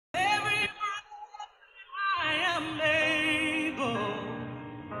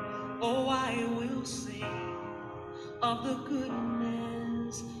of the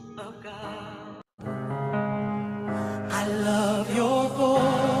goodness of God. I love your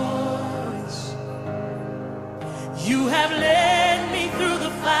voice. You have led me through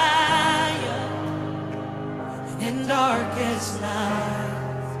the fire and darkest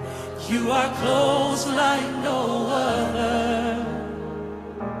night. You are close like no other.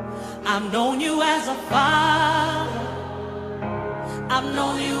 I've known you as a father. I've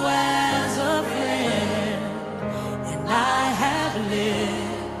known you as a friend. And I have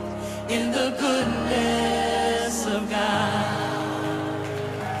lived in the goodness of God.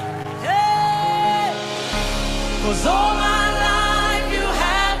 Hey! 'Cause all my life you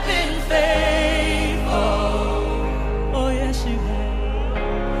have been faithful. Oh yes you have.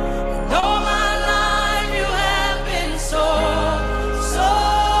 And all my life you have been so, so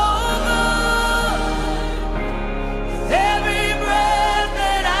good. With every breath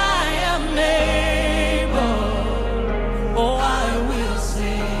that I am able, oh I will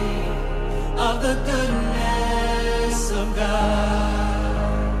sing of the goodness of God.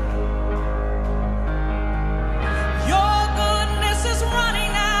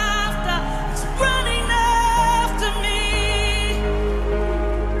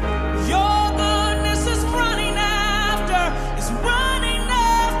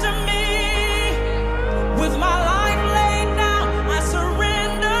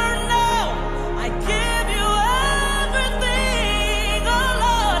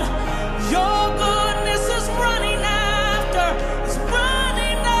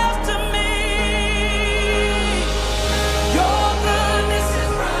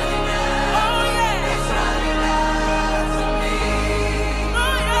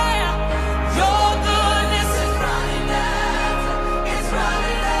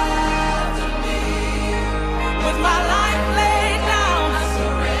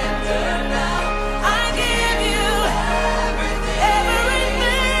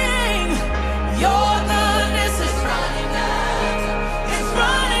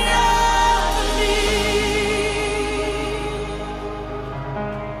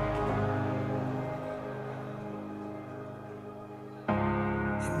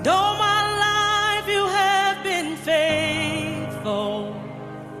 And all my life you have been faithful.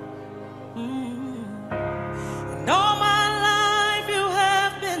 And all my life you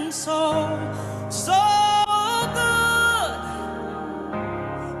have been so, so good.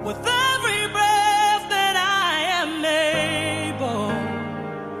 With every breath that I am able,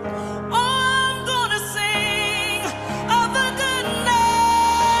 oh, I'm gonna sing of the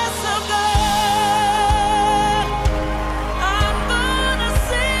goodness of God. I'm gonna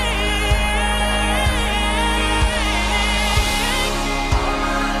sing. All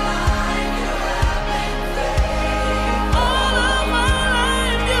my life you have been faithful. All of my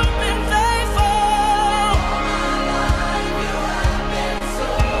life you've been faithful. All my life you have been so,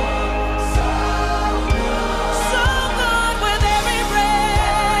 so good. So good with every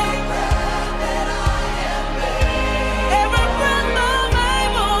breath that I am able. Every breath I'm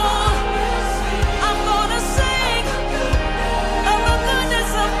able, I'm gonna sing of the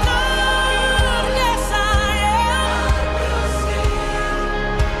goodness of God. Yes, I am.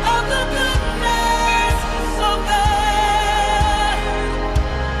 Of the goodness of God.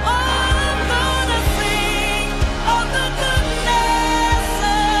 Oh, I'm gonna sing of the goodness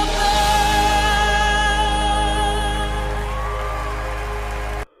of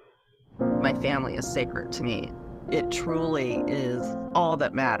God. My family is sacred to me. It truly is all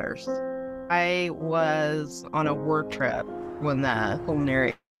that matters. I was on a work trip when the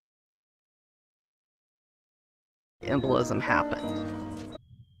pulmonary embolism happened.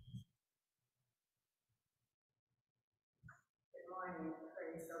 Good morning.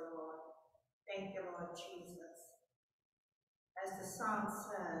 Praise the Lord. Thank you, Lord Jesus. As the song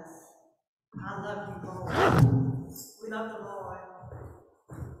says, I love you, Lord. We love the Lord.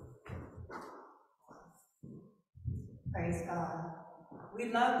 Praise God. We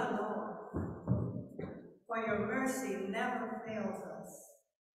love the Lord, for your mercy never fails us.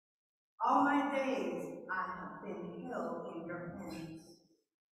 All my days I have been held in your hands.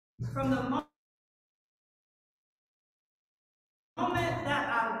 From the moment that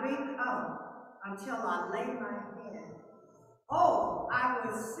I wake up until I lay my head, oh, I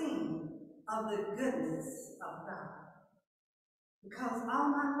will sing of the goodness of God. Because all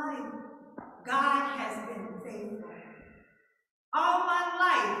my life, God has been faithful. All my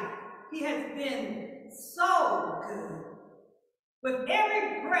life, he has been so good. With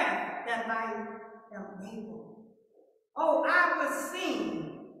every breath that I am able, oh, I will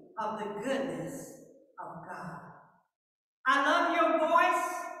sing of the goodness of God. I love your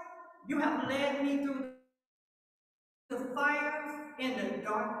voice. You have led me through fire in the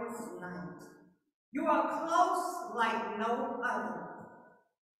darkest night. You are close like no other.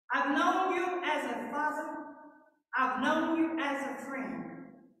 I've known you as a father. I've known you as a friend.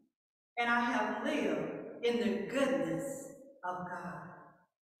 And I have lived in the goodness of God.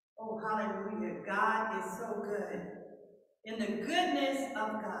 Oh, hallelujah. God is so good. In the goodness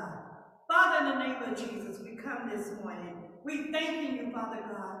of God. Father, in the name of Jesus, we come this morning. We thanking you, Father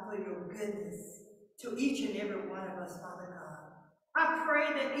God, for your goodness to each and every one of us, Father God. I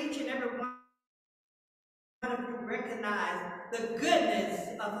pray that each and every one of you recognize the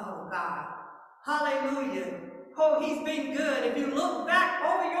goodness of our God. Hallelujah. Oh, he's been good. If you look back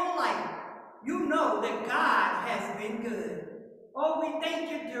over your life, you know that God has been good. Oh, we thank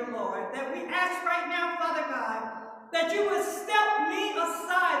you, dear Lord, that we ask right now, Father God, that you would step me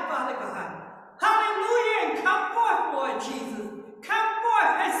aside, Father God. Hallelujah, and come forth, Lord Jesus. Come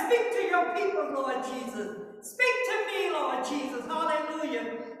forth and speak to your people, Lord Jesus. Speak to me, Lord Jesus.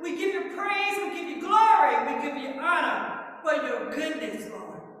 Hallelujah. We give you praise, we give you glory, we give you honor for your goodness,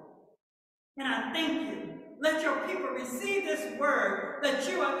 Lord. And I thank you. Let your people receive this word that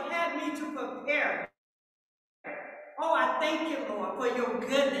you have had me to prepare. Oh, I thank you, Lord, for your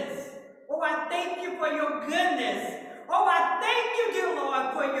goodness. Oh, I thank you for your goodness. Oh, I thank you, dear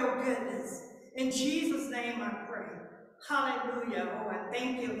Lord, for your goodness. In Jesus' name I pray. Hallelujah. Oh, I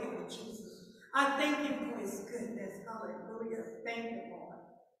thank you, Lord Jesus. I thank you for his goodness. Hallelujah. Thank you, Lord.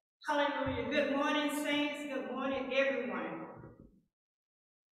 Hallelujah. Good morning, saints. Good morning, everyone.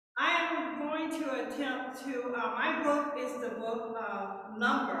 I am going to attempt to, my book is the book of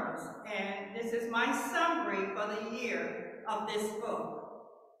Numbers, and this is my summary for the year of this book.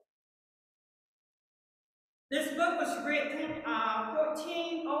 This book was written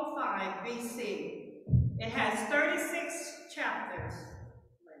 1405 BC. It has 36 chapters.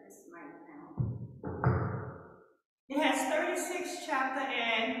 It has 36 chapters,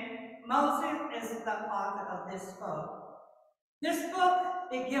 and Moses is the author of this book. This book,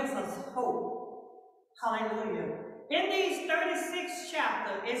 it gives us hope. Hallelujah. In these 36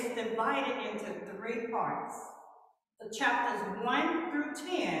 chapters, it's divided into 3 parts. The chapters 1 through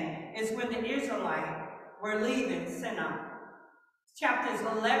 10 is when the Israelites were leaving Sinai. Chapters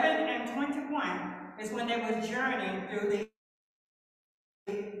 11 and 21 is when they were journeying through the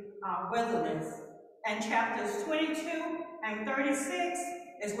wilderness. And chapters 22 and 36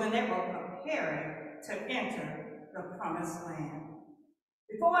 is when they were preparing to enter the promised land.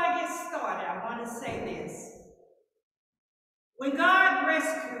 Before I get started, I want to say this. When God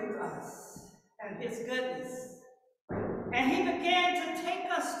rescued us and his goodness, and he began to take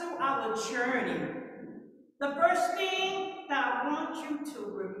us through our journey, the first thing that I want you to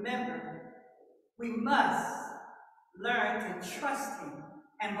remember, we must learn to trust him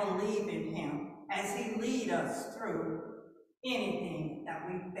and believe in him as he leads us through anything that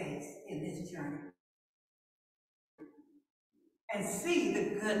we face in this journey. And see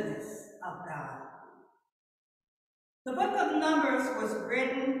the goodness of God. The book of Numbers was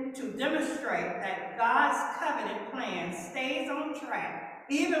written to demonstrate that God's covenant plan stays on track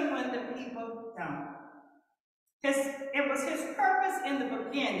even when the people don't. It was his purpose in the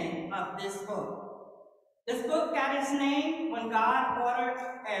beginning of this book. This book got its name when God ordered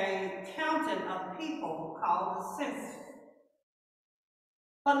a counting of people called the census.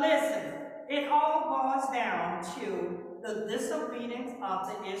 But listen, it all boils down to the disobedience of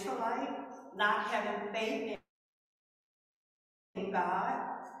the Israelites, not having faith in God,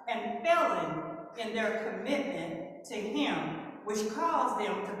 and failing in their commitment to him, which caused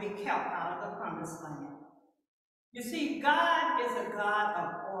them to be kept out of the promised land. You see, God is a God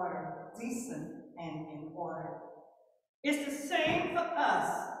of order, decent and in order. It's the same for us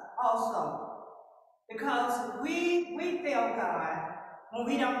also, because we fail God when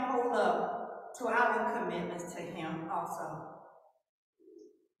we don't hold up to our commitments to him also.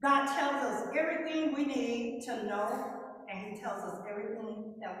 God tells us everything we need to know, and he tells us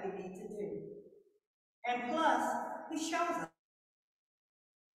everything that we need to do. And plus, he shows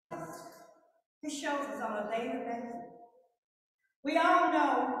us. He shows us on a daily basis. We all know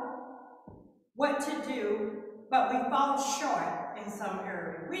what to do, but we fall short in some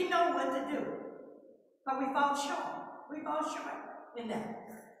areas. We know what to do, but we fall short. We fall short in that.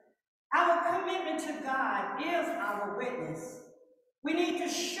 Our commitment to God is our witness. We need to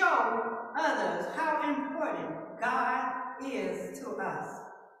show others how important God is to us.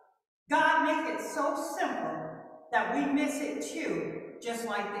 God makes it so simple that we miss it too, just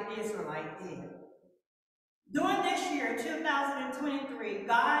like the Israelites did. During this year, 2023,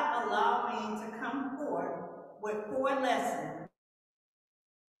 God allowed me to come forward with 4 lessons.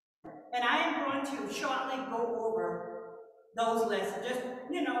 And I am going to shortly go over those lessons, just,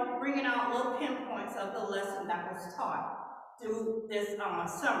 bringing out little pinpoints of the lesson that was taught through this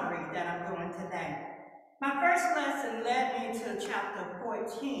summary that I'm doing today. My first lesson led me to chapter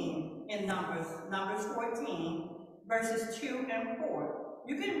 14 in Numbers 14, verses 2 and 4.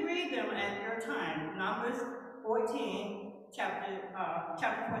 You can read them at your time. Numbers 14, chapter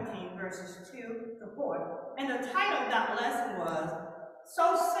 14, verses 2 to 4. And the title of that lesson was,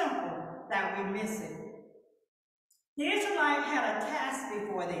 So Simple That We Miss It. The Israelites had a task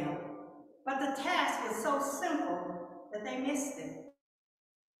before them, but the task was so simple that they missed it.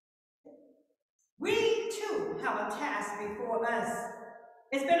 We, too, have a task before us.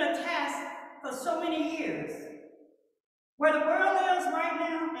 It's been a task for so many years. Where the world is right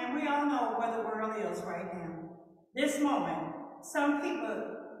now, and we all know where the world is right now, this moment, some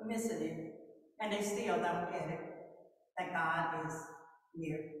people missing it, and they still don't get it, that God is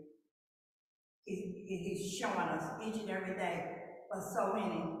near. He's showing us each and every day, but so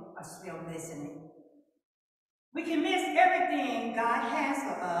many are still missing it. We can miss everything God has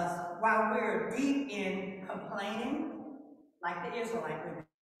for us while we're deep in complaining, like the Israelites were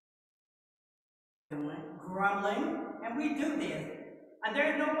doing, grumbling, and we do this. And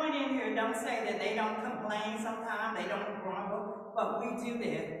there's no one in here don't say that they don't complain sometimes, they don't grumble, but we do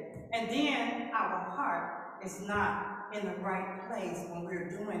this. And then our heart is not in the right place when we're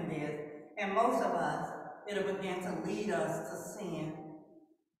doing this. And most of us, it'll begin to lead us to sin.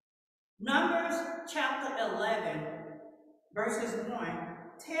 Numbers chapter 11, verses 1,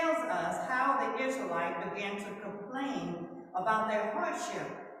 tells us how the Israelites began to complain about their hardship.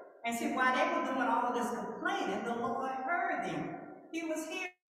 And see, while they were doing all this complaining, the Lord heard them. He was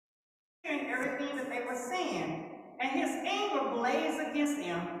hearing everything that they were saying. And his anger blazed against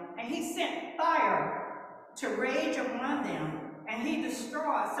them, and he sent fire to rage among them, and he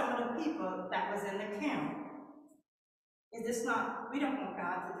destroyed some of the people that was in the camp. Is this not, we don't want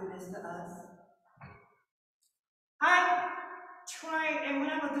God to do this to us. I tried, and when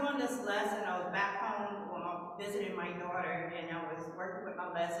I was doing this lesson, I was back home visiting my daughter, and I was working with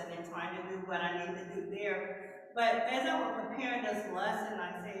my lesson and trying to do what I need to do there. But as I was preparing this lesson,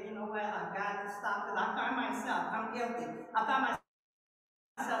 I said, you know what, I've got to stop, because I find myself, I'm guilty. I find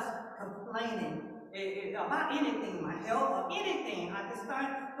myself complaining about anything, my health or anything. I just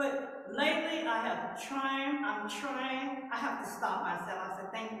start, but lately I'm trying, I have to stop myself. I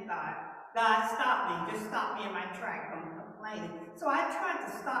said, thank you, God. God, stop me, just stop me in my track from complaining. So I tried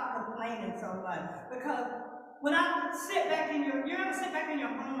to stop complaining so much, because when I sit back in you ever sit back in your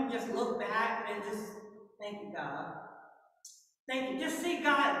home and just look back and just, thank you, God. Thank you. Just see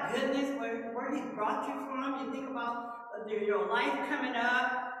God's goodness, where he brought you from. You think about your life coming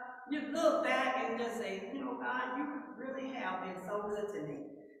up. You look back and just say, you know, God, you really have been so good to me.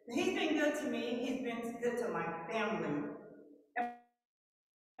 He's been good to me. He's been good to my family.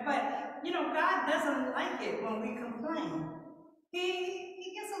 But, you know, God doesn't like it when we complain.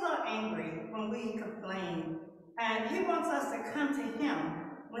 He gets a little angry when we complain. And he wants us to come to him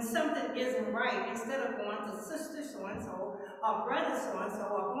when something isn't right, instead of going to sister so-and-so, or brother so-and-so,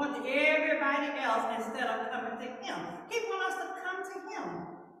 or going to everybody else instead of coming to him. He wants us to come to him.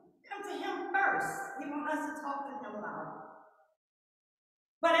 Come to him first. He wants us to talk to him about it.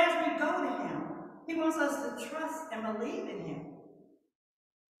 But as we go to him, he wants us to trust and believe in him.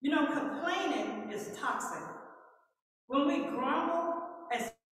 You know, complaining is toxic. When we grumble,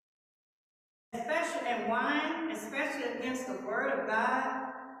 especially and whine, especially against the word of God,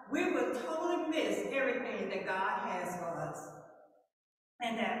 we will totally miss everything that God has for us,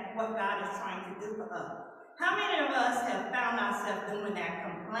 and that what God is trying to do for us. How many of us have found ourselves doing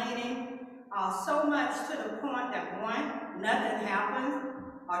that, complaining so much to the point that, one, nothing happens,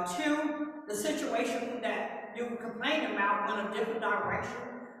 or two, the situation that you complain about went a different direction,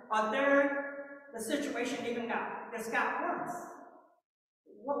 or third, the situation just got worse.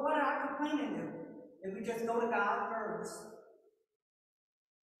 What are our complaining do? If we just go to God first.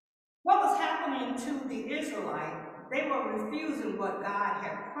 What was happening to the Israelites? They were refusing what God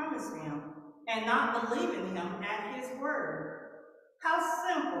had promised them and not believing him at his word. How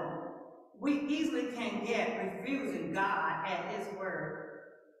simple we easily can get refusing God at his word.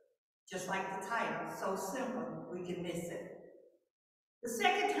 Just like the title, so simple we can miss it. The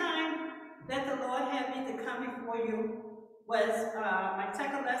second time that the Lord had me to come before you was my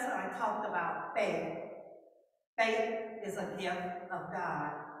second lesson. I talked about faith. Faith is a gift of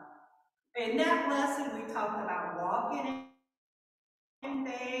God. In that lesson, we talked about walking in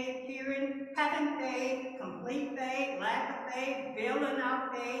faith, having faith, complete faith, lack of faith, building our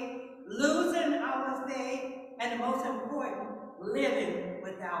faith, losing our faith, and the most important, living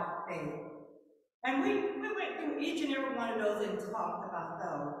without faith. And we went through each and every one of those and talked about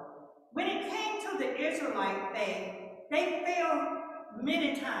those. When it came to the Israelite faith, they failed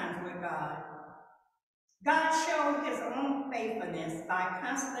many times with God. God showed his own faithfulness by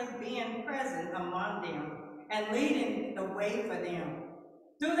constantly being present among them and leading the way for them.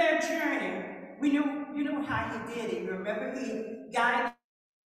 Through their journey, you know how he did it. Remember, he guided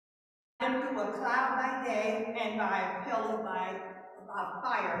them through a cloud by day and by a pillar by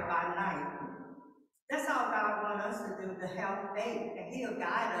fire by night. That's how God wants us to do, to have faith, and he'll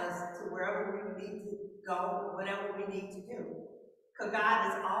guide us to wherever we need to go, whatever we need to do. Because God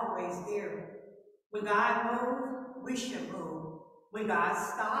is always there. When God moves, we should move. When God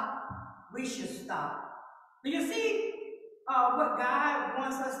stops, we should stop. Do you see what God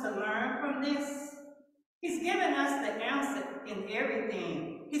wants us to learn from this? He's given us the answer in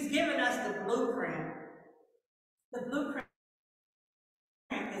everything. He's given us the blueprint. The blueprint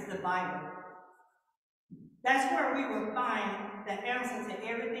is the Bible. That's where we will find the answer to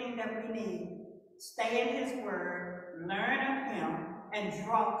everything that we need. Stay in his word, learn of him, and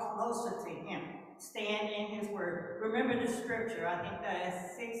draw closer to him. Stand in his word. Remember the scripture, I think that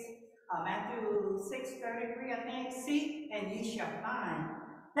is Matthew 6:33, I think. Seek and ye shall find.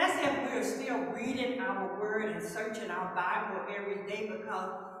 That's if we're still reading our word and searching our Bible every day, because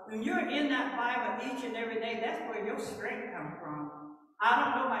when you're in that Bible each and every day, that's where your strength comes from. I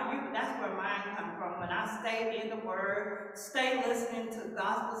don't know about you, but that's where mine comes from. When I stay in the word, stay listening to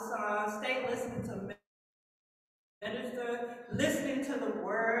gospel songs, stay listening to minister, listening to the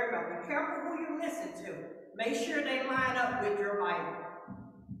word, but be careful who you listen to. Make sure they line up with your Bible.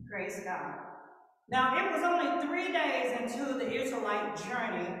 Praise God. Now, it was only 3 days into the Israelite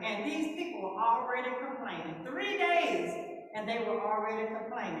journey, and these people were already complaining. 3 days, and they were already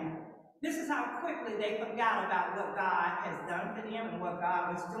complaining. This is how quickly they forgot about what God has done for them and what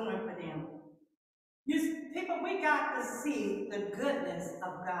God was doing for them. People, we got to see the goodness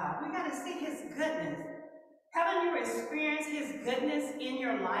of God. We got to see his goodness. Haven't you experienced his goodness in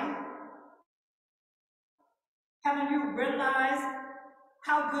your life? Haven't you realized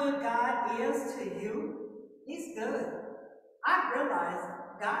how good God is to you? He's good. I realize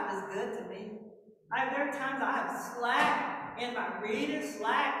God is good to me. There are times I have slacked in my reading,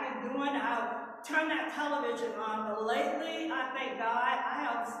 slack in doing, I'll turn that television on, but lately, I thank God, I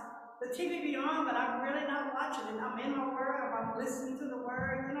have the TV be on, but I'm really not watching it. I'm in my word, I'm listening to the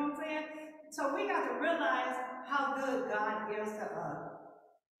word, you know what I'm saying? So we got to realize how good God is to us.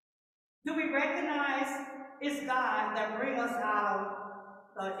 Do we recognize it's God that brings us out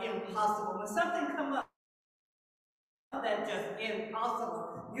of the impossible? When something comes up that's just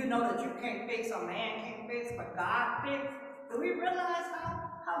impossible, you know that you can't fix, a man can't fix, but God fix. Do we realize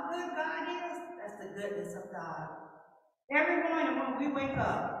how good God is? That's the goodness of God. Every morning when we wake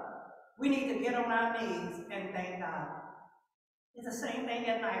up, we need to get on our knees and thank God. It's the same thing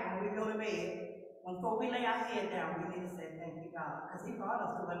at night when we go to bed. Before we lay our head down, we need to say thank you, God, because he brought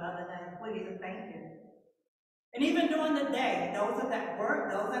us to another day. We need to thank him. And even during the day, those that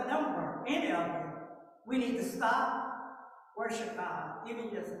work, those that don't work, any of you, we need to stop, worship God. Even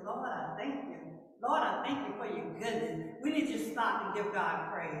just, Lord, I thank you. Lord, I thank you for your goodness. We need to stop and give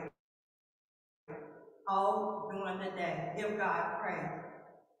God praise. All during the day, give God praise.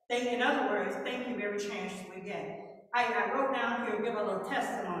 In other words, thank you every chance we get. I wrote down here, give a little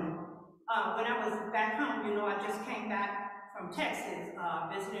testimony. When I was back home, you know, I just came back from Texas,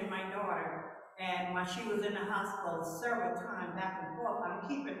 visiting my daughter. And while she was in the hospital several times back and forth, I'm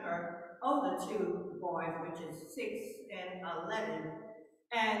keeping her older two boys, which is 6 and 11.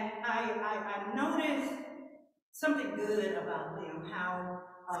 And I noticed something good about them, how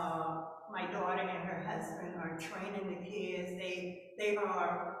my daughter and her husband are training the kids. They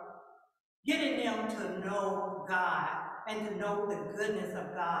are getting them to know God and to know the goodness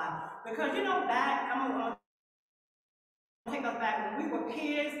of God. Because, you know, I'm going to take us back when we were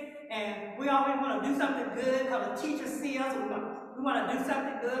kids, and we always want to do something good because the teacher sees us. We want to do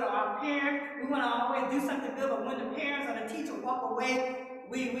something good, or our parents, we want to always do something good, but when the parents or the teacher walk away,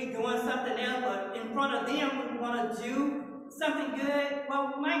 we doing something else, but in front of them, we want to do something good.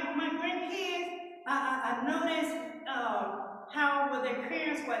 Well, my grandkids, I noticed how when their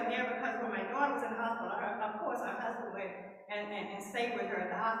parents weren't there, because when my daughter was in the hospital, of course, her husband went and stayed with her at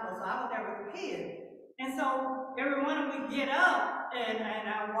the hospital, so I was there with the kids. And so every morning we get up and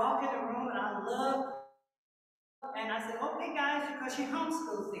I walk in the room and I look and I said, okay guys, because she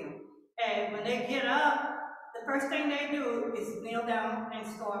homeschools them. And when they get up, the first thing they do is kneel down and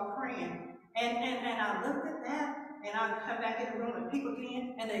start praying. And I looked at that and I come back in the room and people get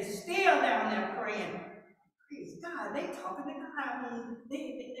in and they still down there praying. Praise God, they talking to God. I mean,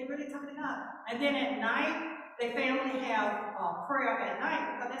 they really talking to God. And then at night, the family have prayer at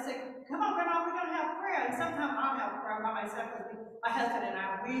night because they say, come on, Grandma, we're going to have prayer. And sometimes I'll have prayer by myself because my husband and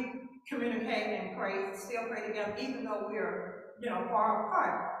I, we communicate and pray, still pray together, even though we're, far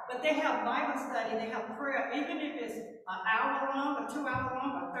apart. But they have Bible study, they have prayer, even if it's an hour long, or 2 hours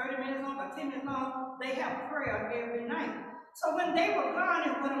long, or 30 minutes long, or 10 minutes long, they have prayer every night. So when they were gone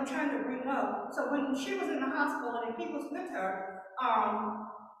is what I'm trying to bring up. So when she was in the hospital and he was with her,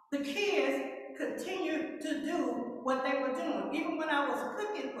 the kids continued to do what they were doing. Even when I was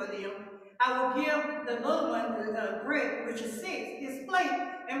cooking for them, I would give the little one, the Greg, which is 6, his plate.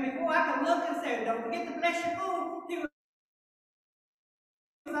 And before I could look and say, don't forget to bless your food, he was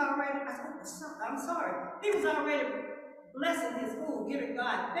already, I'm sorry, he was already blessing his food, giving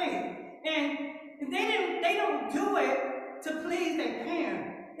God thanks. And they don't do it to please their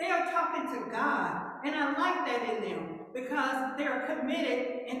parents. They are talking to God. And I like that in them because they're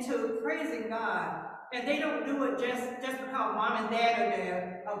committed into praising God. And they don't do it just because mom and dad are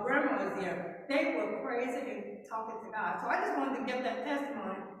there or grandma is there. They were praising and talking to God. So I just wanted to give that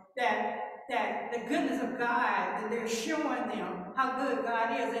testimony that the goodness of God, that they're showing them how good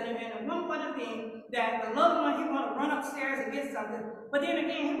God is. And one funny thing, that the little one, he wanted to run upstairs and get something, but then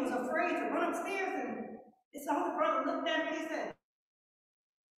again, he was afraid to run upstairs, and his older brother looked at me and he said,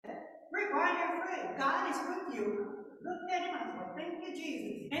 Rick, why are you afraid? God is with you. Looked at him, I said, thank you,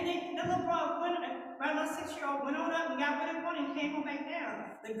 Jesus. And then the little brother, my little 6-year-old, went on up and got what he wanted and came on back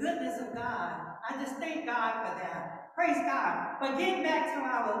down. The goodness of God. I just thank God for that. Praise God. But getting back to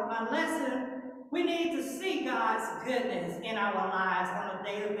my lesson, we need to see God's goodness in our lives on a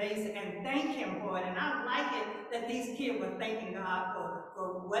daily basis and thank Him for it. And I like it that these kids were thanking God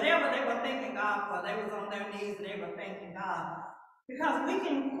for whatever they were thanking God for. They was on their knees and they were thanking God. Because we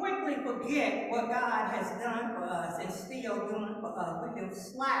can quickly forget what God has done for us and still doing for us. We can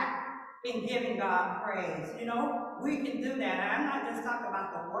slack in giving God praise. We can do that. And I'm not just talking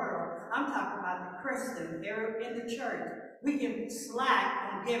about the world. I'm talking about the Christians. They're in the church. We can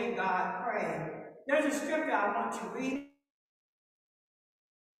slack in giving God praise. There's a scripture I want to read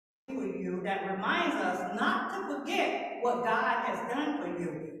for you that reminds us not to forget what God has done for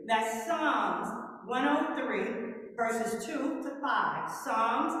you. That's Psalms 103. Verses 2 to 5.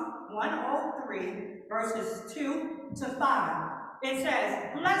 Psalms 103, verses 2 to 5. It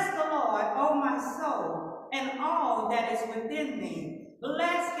says, bless the Lord, O my soul, and all that is within me.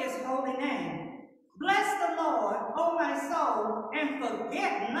 Bless his holy name. Bless the Lord, O my soul, and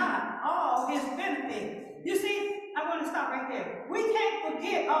forget not all his benefits. You see, I want to stop right there. We can't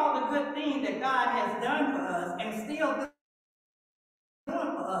forget all the good things that God has done for us and still doing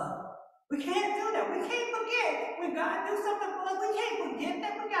for us. We can't do that. We can't forget when God do something for us. We can't forget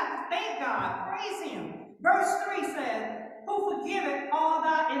that. We got to thank God, praise him. Verse 3 says, who forgiveth all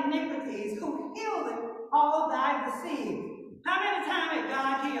thy iniquities, who healeth all thy disease. How many times has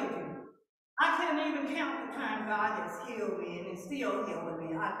God healed you? I can't even count the time God has healed me and is still healing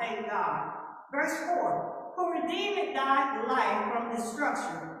me. I thank God. Verse 4, who redeemed thy life from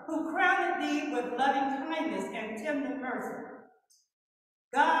destruction, who crowned thee with loving kindness and tender mercy.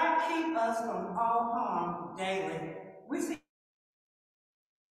 God keep us from all harm daily. We see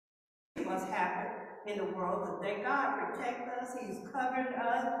what's happened in the world today. God protect us. He's covering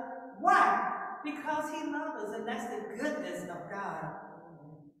us. Why? Because he loves us, and that's the goodness of God.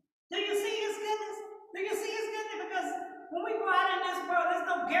 Do you see his goodness? Do you see his goodness? Because when we go out in this world, there's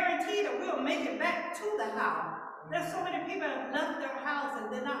no guarantee that we'll make it back to the house. There's so many people that have left their house and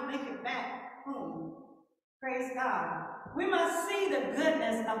did not make it back home. Praise God. We must see the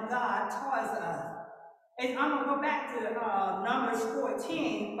goodness of God towards us. And I'm going to go back to Numbers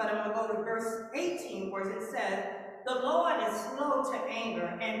 14, but I'm going to go to verse 18 where it says, the Lord is slow to anger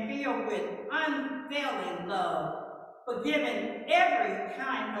and filled with unfailing love, forgiving every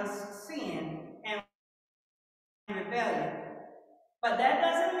kind of sin and rebellion. But that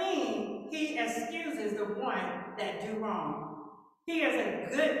doesn't mean he excuses the one that do wrong. He is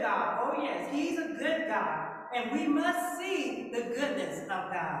a good God. Oh yes, he's a good God. And we must see the goodness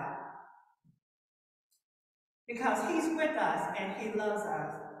of God. Because he's with us and he loves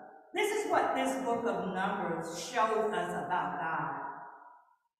us. This is what this book of Numbers shows us about God.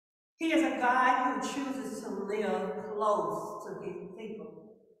 He is a God who chooses to live close to his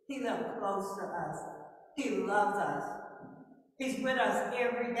people. He lives close to us. He loves us. He's with us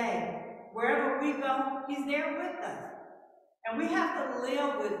every day. Wherever we go, he's there with us. And we have to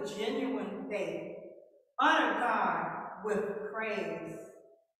live with genuine faith. Honor God with praise.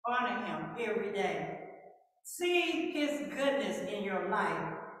 Honor him every day. See his goodness in your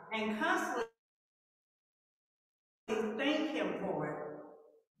life and constantly thank him for it.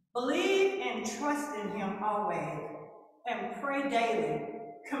 Believe and trust in him always, and pray daily.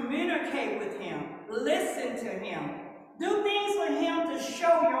 Communicate with him. Listen to him. Do things for him to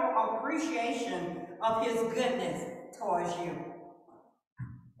show your appreciation of his goodness towards you.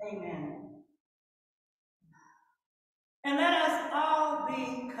 Amen. And let us all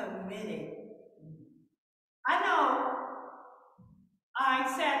be committed. I know I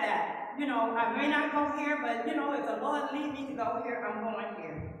said that, I may not go here, but if the Lord leads me to go here, I'm going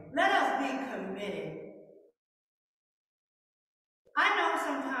here. Let us be committed. I know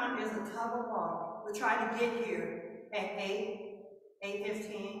sometimes it's a tug of war. We try to get here at 8,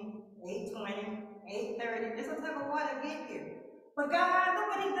 8:15, 8:20, 8:30. It's a tug of war to get here. But God, look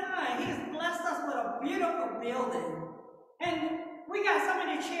what he's done. He has blessed us with a beautiful building. And we got so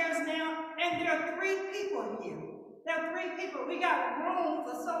many chairs now, and there are 3 people here. There are 3 people. We got room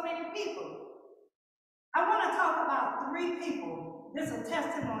for so many people. I want to talk about 3 people. There's a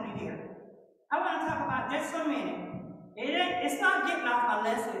testimony here. I want to talk about, there's so many. It's not getting off my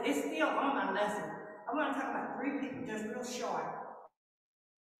lesson. It's still on my lesson. I want to talk about 3 people, just real short.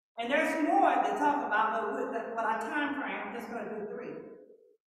 And there's more to talk about, but our time frame, I'm just going to do 3.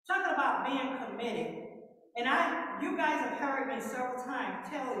 Talking about being committed. And you guys have heard me several times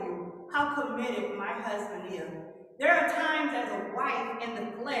tell you how committed my husband is. There are times as a wife in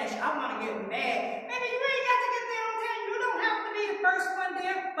the flesh, I want to get mad. Baby, you ain't got to get there on time. You don't have to be the first one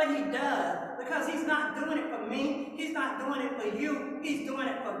there. But he does, because he's not doing it for me. He's not doing it for you. He's doing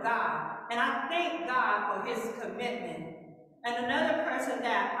it for God. And I thank God for his commitment. And another person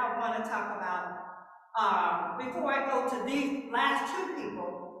that I want to talk about, before I go to these last 2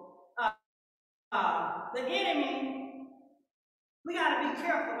 people, the enemy, we got to be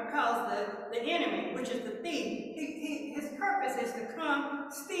careful, because the enemy, which is the thief, his purpose is to come,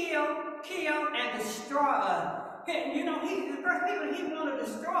 steal, kill, and destroy us. The first people he wants to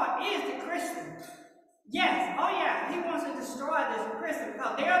destroy is the Christians. Yes, oh yeah, he wants to destroy this Christian,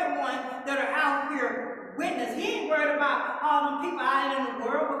 because they're the ones that are out here witness. He ain't worried about all them people out in the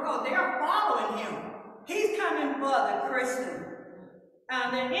world, because they're following him. He's coming for the Christian.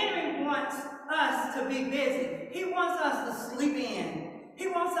 The enemy wants us to be busy. He wants us to sleep in. He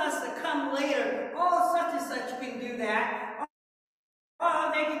wants us to come later. Oh, such and such can do that.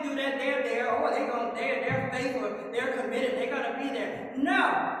 Oh, they can do that. They're there. Oh, they're faithful. They're committed. They're going to be there.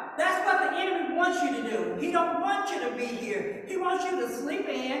 No, that's what the enemy wants you to do. He don't want you to be here. He wants you to sleep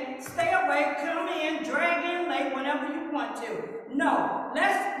in, stay awake, come in, drag in late whenever you want to. No,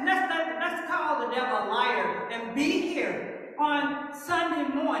 let's call the devil a liar and be here on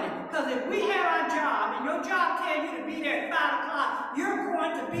Sunday morning. Because if we have our job, and your job tells you to be there at 5 o'clock, you're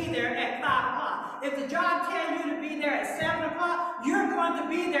going to be there at 5 o'clock. If the job tells you to be there at 7 o'clock, you're going to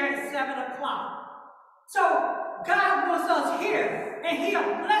be there at 7 o'clock. So God wants us here, and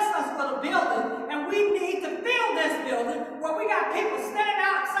he'll bless us with a building, and we need to fill this building where we got people standing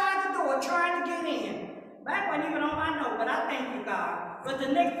outside the door trying to get in. That wasn't even on my note, but I thank you, God. But the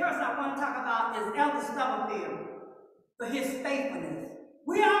next person I want to talk about is Elder Stubblefield, for his faithfulness.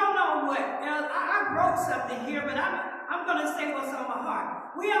 We all know what, I wrote something here, but I'm going to say what's on my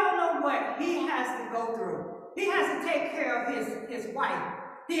heart. We all know what he has to go through. He has to take care of his wife.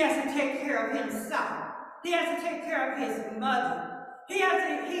 He has to take care of himself. He has to take care of his mother. He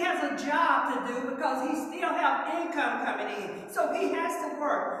has a job to do, because he still has income coming in. So he has to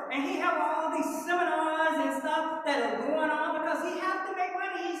work. And he has all these seminars and stuff that are going on, because he has to make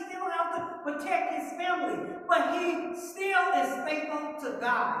money. He still has to protect his family. But he still is faithful to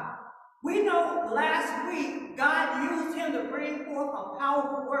God. We know last week God used him to bring forth a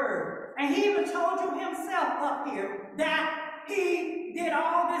powerful word. And he even told you himself up here that he did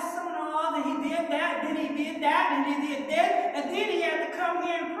all this seminars, and he did that, and then he did that, and he did that, and then he had to come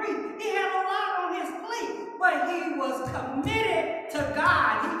here and preach. He had a lot on his plate, but he was committed to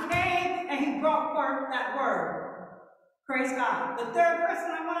God. He came and he brought forth that word. Praise God. The third person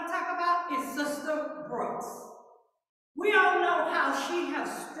I want to talk about is Sister Brooks. We all know how she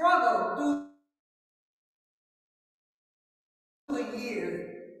has struggled through the years,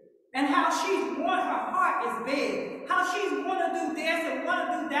 and how her heart is big, how she's want to do this and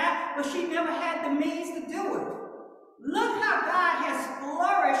want to do that, but she never had the means to do it. Look how God has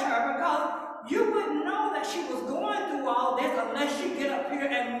flourished her, because you wouldn't know that she was going through all this unless she get up here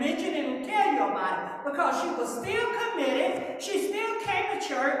and mention it and tell you about it, because she was still committed, she still came to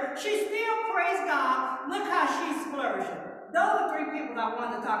church, she still praised God. Look how she's flourishing. Those are 3 people I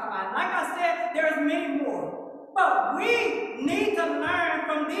wanted to talk about. Like I said, there's many more. But we need to learn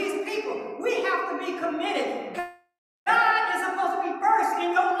from these people. We have to be committed. God is supposed to be first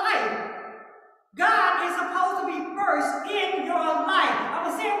in your life. God is supposed to be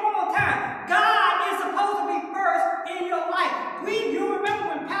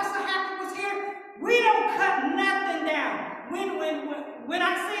when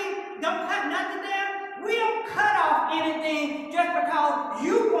I say don't cut nothing down, we don't cut off anything just because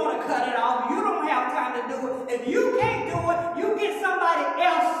you want to cut it off. You don't have time to do it. If you can't do it, you get somebody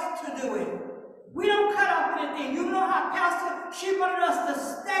else to do it. We don't cut off anything. You know how Pastor, she wanted us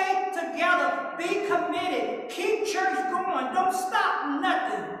to stay together, be committed, keep church going, don't stop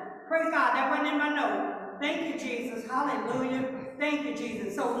nothing. Praise God, that wasn't in my note. Thank you, Jesus. Hallelujah. Thank you,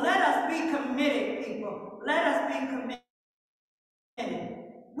 Jesus. So let us be committed, people. Let us be committed.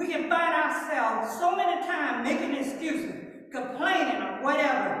 We can find ourselves so many times making excuses, complaining or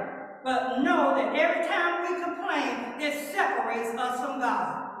whatever. But know that every time we complain, it separates us from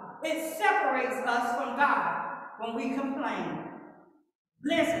God. It separates us from God when we complain.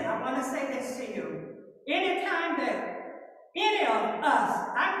 Listen, I want to say this to you. Anytime that any of us,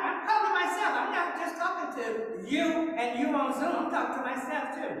 I'm calling myself, I'm not just talking to you and you on Zoom, I'm talking to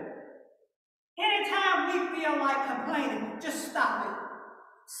myself too. Anytime we feel like complaining, just stop it.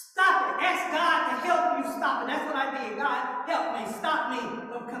 Stop it. Ask God to help you stop it. That's what I did. God, help me. Stop me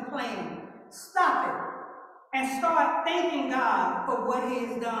from complaining. Stop it. And start thanking God for what He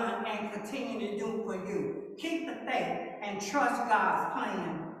has done and continue to do for you. Keep the faith and trust God's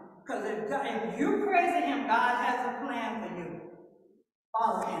plan. Because if you're praising Him, God has a plan for you.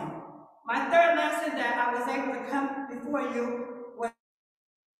 Follow Him. My third lesson that I was able to come before you was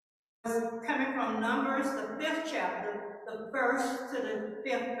coming from Numbers, the 5th chapter, the 1st to the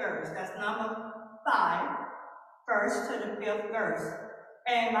 5th verse. That's number 5, 1st to the 5th verse.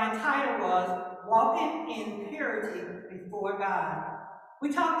 And my title was Walking in Purity Before God.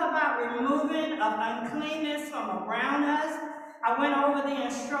 We talked about removing of uncleanness from around us. I went over the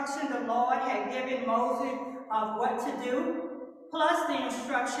instruction the Lord had given Moses of what to do, plus the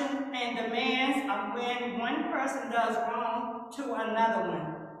instruction and demands of when one person does wrong to another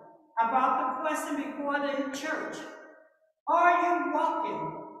one. I brought the question before the church. Are you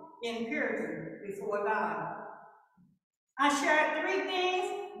walking in purity before God? I shared 3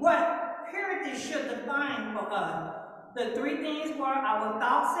 things what purity should define for us. The 3 things were our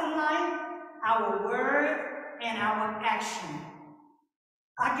thoughts in life, our word, and our action.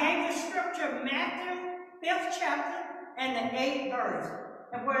 I gave the scripture Matthew 5th chapter and the 8th verse,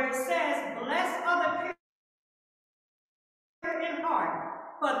 and where it says, "Blessed are the pure in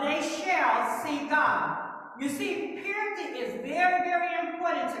heart, for they shall see God." You see, purity is very, very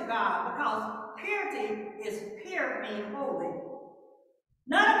important to God because purity is pure, meaning holy.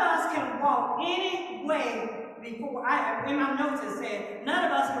 None of us can walk any way before, in my notes it said, none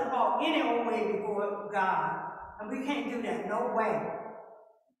of us can walk any old way before God. And we can't do that, no way.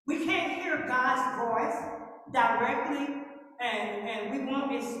 We can't hear God's voice directly, and we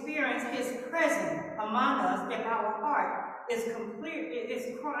won't experience His presence among us if our heart is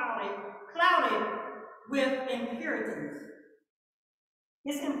clouded with impurities.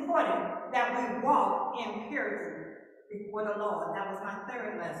 It's important that we walk in purity before the Lord. That was my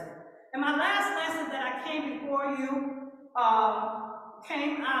 3rd lesson. And my last lesson that I came before you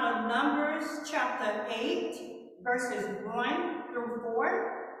came out of Numbers chapter 8, verses 1 through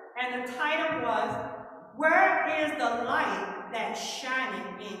 4. And the title was, "Where is the light that's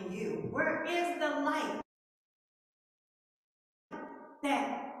shining in you?" Where is the light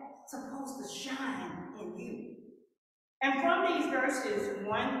that's supposed to shine in you? And from these verses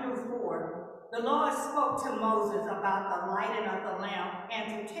 1 through 4, the Lord spoke to Moses about the lighting of the lamp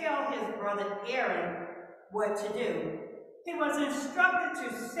and to tell his brother Aaron what to do. He was instructed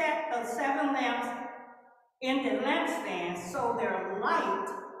to set the 7 lamps in the lampstand so their light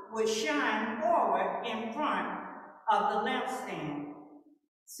would shine forward in front of the lampstand.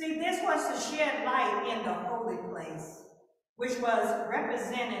 See, this was to shed light in the holy place, which was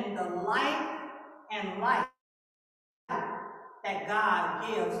representing the light and light that God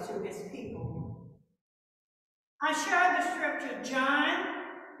gives to His people. I shared the scripture John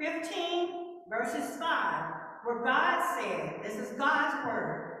 15, verses 5, where God said, this is God's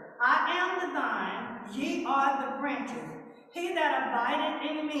word, "I am the vine, ye are the branches. He that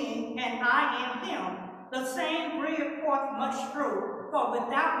abideth in me, and I in him, the same bringeth forth much fruit, for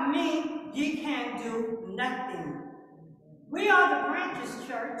without me ye can do nothing." We are the branches,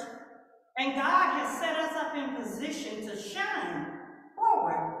 church, and God has set us up in position to shine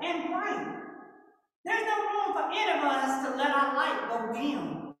forward and bright. There's no room for any of us to let our light go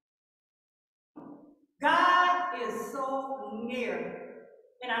dim. God is so near,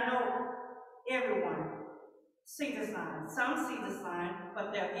 and I know everyone see the sign. Some see the sign,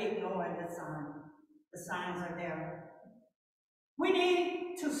 but they're ignoring the sign. The signs are there. We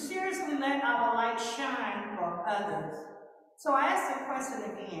need to seriously let our light shine for others. So I ask the question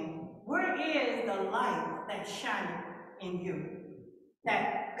again, where is the light that's shining in you?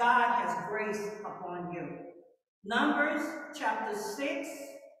 that God has grace upon you. Numbers chapter 6,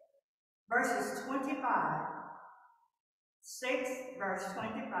 verses 25. 6, verse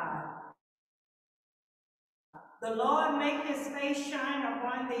 25. The Lord make his face shine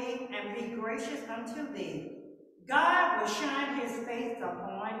upon thee and be gracious unto thee. God will shine his face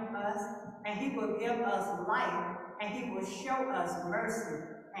upon us, and he will give us life, and he will show us mercy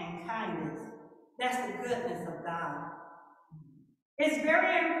and kindness. That's the goodness of God. It's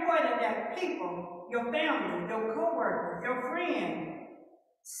very important that people, your family, your co-workers, your friends,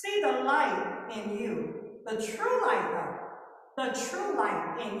 see the light in you. The true light, though. The true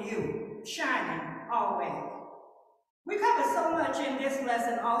light in you, shining always. We covered so much in this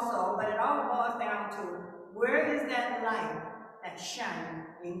lesson also, but it all boils down to, where is that light that's shining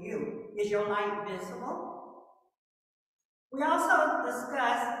in you? Is your light visible? We also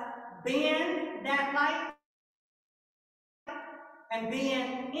discussed being that light and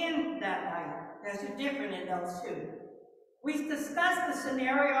being in that light. There's a difference in those two. We discussed the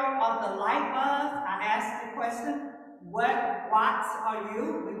scenario of the light bulb. I asked the question, what watts are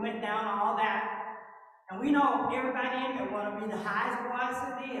you? We went down all that. And we know everybody in here want to be the highest watts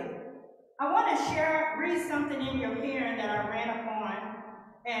it is. I want to read something in your hearing that I ran upon.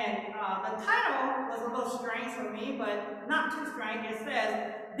 And the title was a little strange for me, but not too strange. It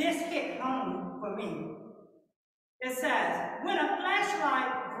says, "This hit home for me." It says, when a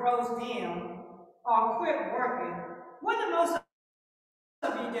flashlight grows dim or quit working, what do most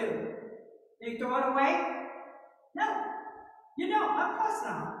of you do? Do you throw it away? No. You don't, of course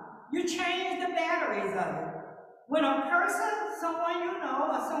not. You change the batteries of it. When a person, someone you know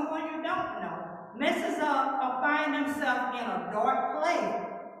or someone you don't know, messes up or find themselves in a dark place,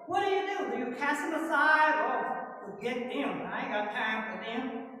 what do? Do you cast them aside or forget them? I ain't got time for them.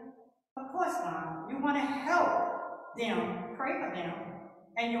 Of course not. You want to help them, pray for them,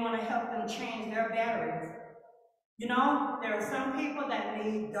 and you want to help them change their batteries. You know, there are some people that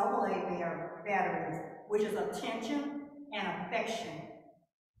need AA batteries, which is attention and affection.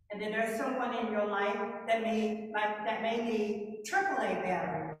 And then there's someone in your life that may need AAA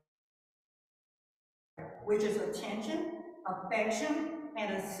battery, which is attention, affection,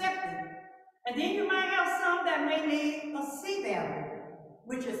 and acceptance. And then you might have some that may need a C battery,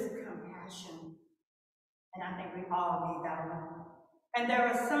 which is compassion. And I think we all need that one. And there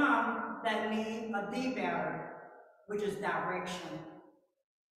are some that need a D battery, which is direction.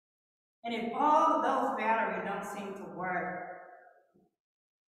 And if all of those batteries don't seem to work,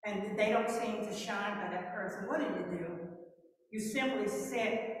 and they don't seem to shine for that person, what do? You simply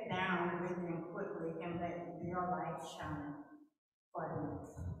sit down with them quickly and let your light shine for them.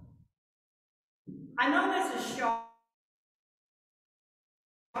 I know this is short,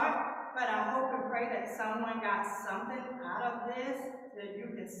 but I hope and pray that someone got something out of this, that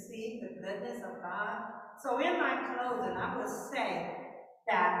you can see the goodness of God. So in my closing, I would say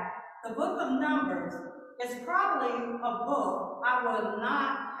that the book of Numbers is probably a book I would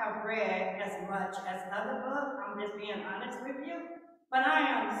not have read as much as other books. I'm just being honest with you. But I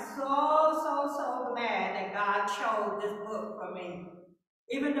am so glad that God chose this book for me.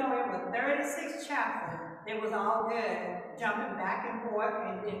 Even though it was 36 chapters, it was all good, jumping back and forth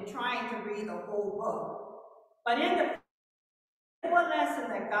and then trying to read the whole book. But in the lesson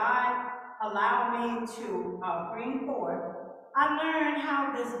that God allowed me to bring forth, I learned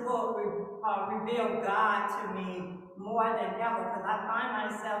how this book revealed God to me more than ever, because I find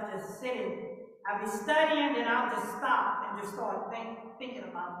myself just sitting. I'll be studying, and I'll just stop and just start thinking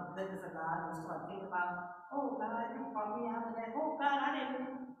about the goodness of God, and start thinking about, oh God, you brought me out of that. Oh God, I didn't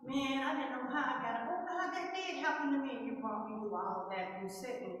know how I got it. Oh God, that did happen to me. You brought me through all of that. You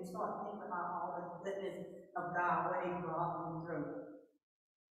sit and you start thinking about all the goodness of God, what he brought me through.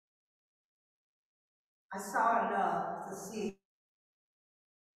 I saw enough to see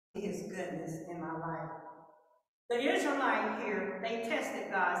his goodness in my life. The Israelites here, they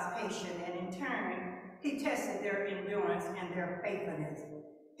tested God's patience, and in turn, he tested their endurance and their faithfulness.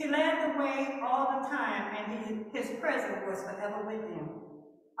 He led the way all the time, and his presence was forever with them.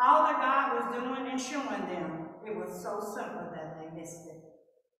 All that God was doing and showing them, it was so simple that they missed it.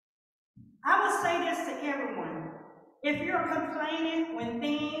 I would say this to everyone. If you're complaining when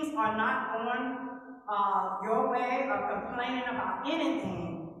things are not going your way, or complaining about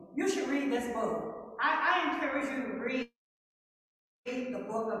anything, you should read this book. I encourage you to read the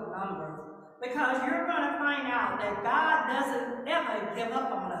book of Numbers, because you're going to find out that God doesn't ever give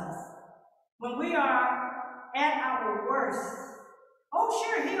up on us. When we are at our worst, oh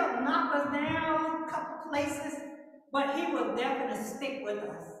sure, he'll knock us down a couple places, but he will definitely stick with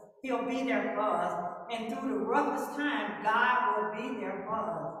us. He'll be there for us. And through the roughest time, God will be there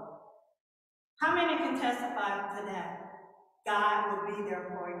How many can testify to that? God will be there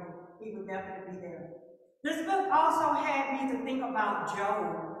for you. He will definitely be there. This book also had me to think about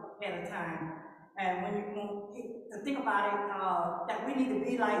Job at a time. And to think about it, that we need to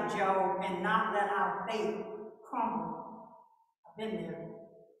be like Job and not let our faith crumble. I've been there.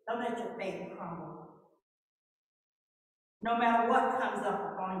 Don't let your faith crumble. No matter what comes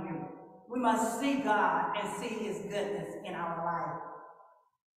up upon you, we must see God and see His goodness in our life.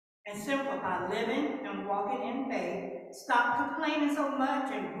 And simplify living and walking in faith. Stop complaining so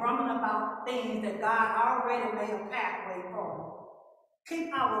much and grumbling about things that God already made a pathway for.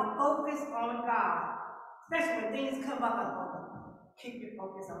 Keep our focus on God. Especially when things come up, keep your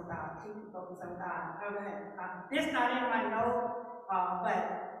focus on God. Keep your focus on God. This not in my note,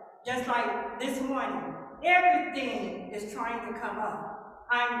 but just like this morning, everything is trying to come up.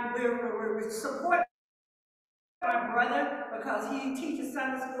 We're supporting my brother because he teaches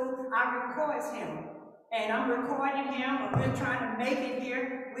Sunday school. I record him, and I'm recording him. And we're trying to make it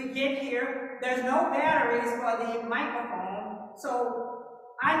here. We get here. There's no batteries for the microphone, so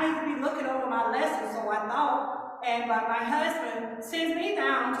I need to be looking over my lessons. So I thought, but my husband sends me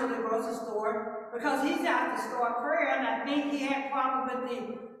down to the grocery store because he's out to start prayer, and I think he had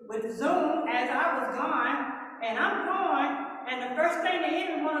problems with Zoom as I was gone, and I'm gone. And the first thing the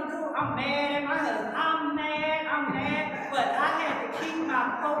enemy want to do, I'm mad at my husband. I'm mad, but I had to keep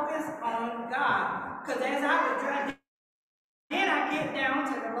my focus on God. Because as I was driving, then I get down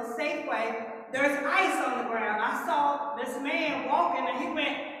to the little Safeway, there's ice on the ground. I saw this man walking and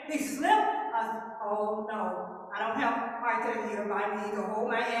he slipped. I said, oh no, I don't have right here by me to hold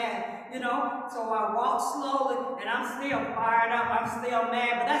my hand, So I walk slowly and I'm still fired up, I'm still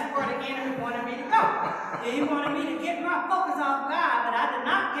mad, but that's where the enemy wanted me to go. He wanted me to get my focus on God, but I did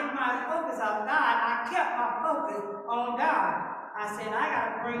not get my focus on God. I kept my focus on God. I said, I got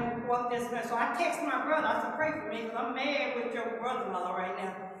to bring forth this message. So I text my brother. I said, pray for me because I'm mad with your brother-in-law right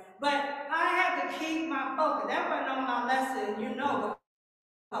now. But I had to keep my focus. That wasn't on my lesson,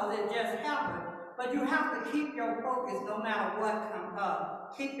 because it just happened. But you have to keep your focus no matter what comes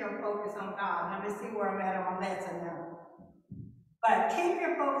up. Keep your focus on God. Let me see where I'm at on my lesson now. But keep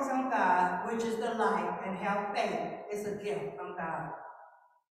your focus on God, which is the light, and have faith. It's a gift from God.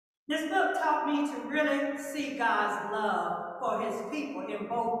 This book taught me to really see God's love for His people in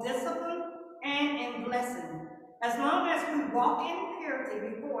both discipline and in blessing. As long as we walk in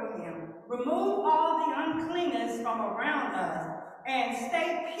purity before Him, remove all the uncleanness from around us, and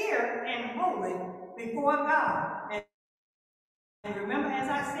stay pure and holy before God. And remember, as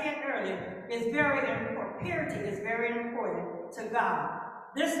I said earlier, purity is very important to God.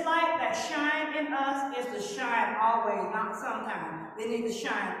 This light that shines in us is to shine always, not sometimes. They need to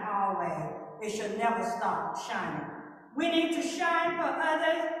shine always. It should never stop shining. We need to shine for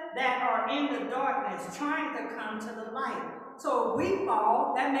others that are in the darkness, trying to come to the light. So if we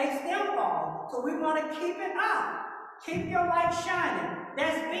fall, that makes them fall. So we want to keep it up. Keep your light shining.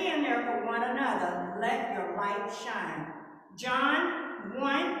 That's being there for one another. Let your light shine. John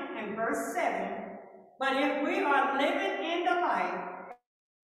 1 and verse 7. But if we are living in the light,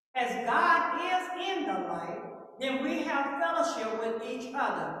 as God is in the light, then we have fellowship with each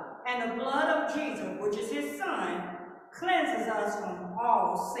other. And the blood of Jesus, which is His Son, cleanses us from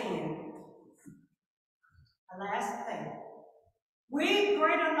all sin. The last thing. We,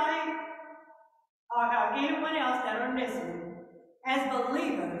 Greater Light, or anyone else that are listening, as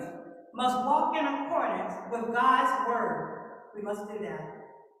believers, must walk in accordance with God's word. We must do that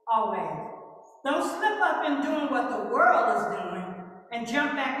always. Don't slip up in doing what the world is doing and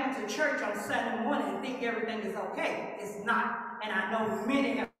jump back into church on Sunday morning and think everything is okay. It's not. And I know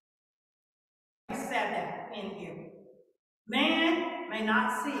many have said that in here. Man may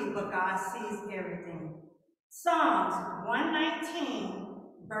not see, but God sees everything. Psalms 119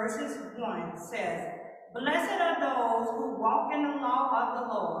 verses 1 says, blessed are those who walk in the law of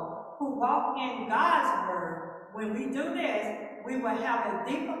the Lord, who walk in God's word. When we do this, we will have a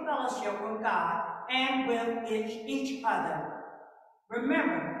deeper fellowship with God and with each other.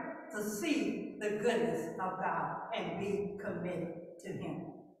 Remember to see the goodness of God and be committed to Him.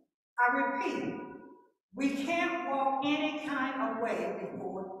 I repeat, we can't walk any kind of way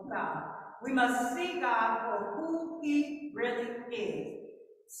before God. We must see God for who He really is.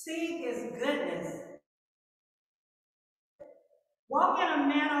 See His goodness. Walk in a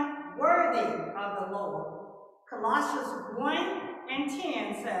manner worthy of the Lord. Colossians 1 and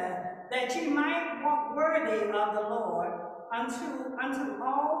 10 says, that you might walk worthy of the Lord unto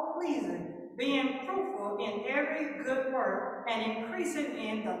all pleasing, being fruitful in every good work and increasing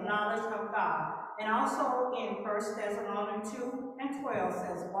in the knowledge of God. And also in 1 Thessalonians 2 and 12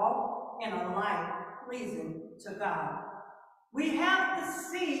 says, walk in a life pleasing to God. We have to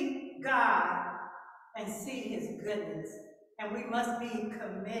see God and see his goodness, and we must be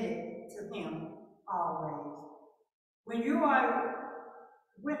committed to him always.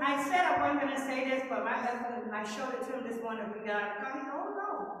 When I said I wasn't going to say this, but my husband, I showed it to him this morning, we got it. He said, oh no,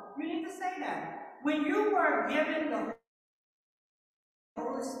 you need to say that. When you were given the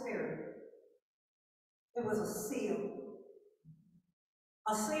Holy Spirit, it was a seal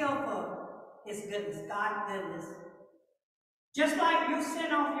for his goodness, God's goodness. Just like you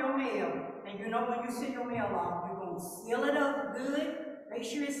send off your mail, and you know when you send your mail off, you're going to seal it up good, make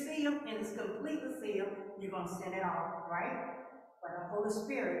sure it's sealed, and it's completely sealed, you're going to send it off, right? But the Holy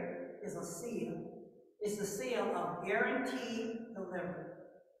Spirit is a seal. It's the seal of guaranteed deliverance.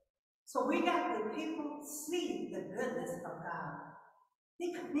 So we got the people see the goodness of God.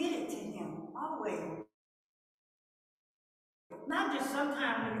 Be committed to him always. Not just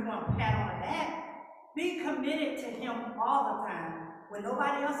sometimes when you want to pat on the back. Be committed to him all the time. When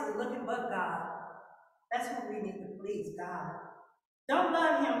nobody else is looking but God. That's when we need to please God. Don't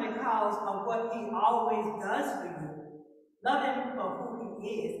love him because of what he always does for you. Love him for who he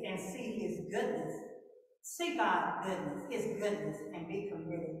is and see his goodness. See God's goodness, his goodness, and be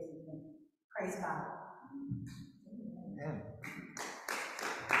committed to him. Praise God. Amen.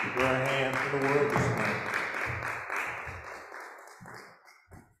 Give our hand for the word this morning.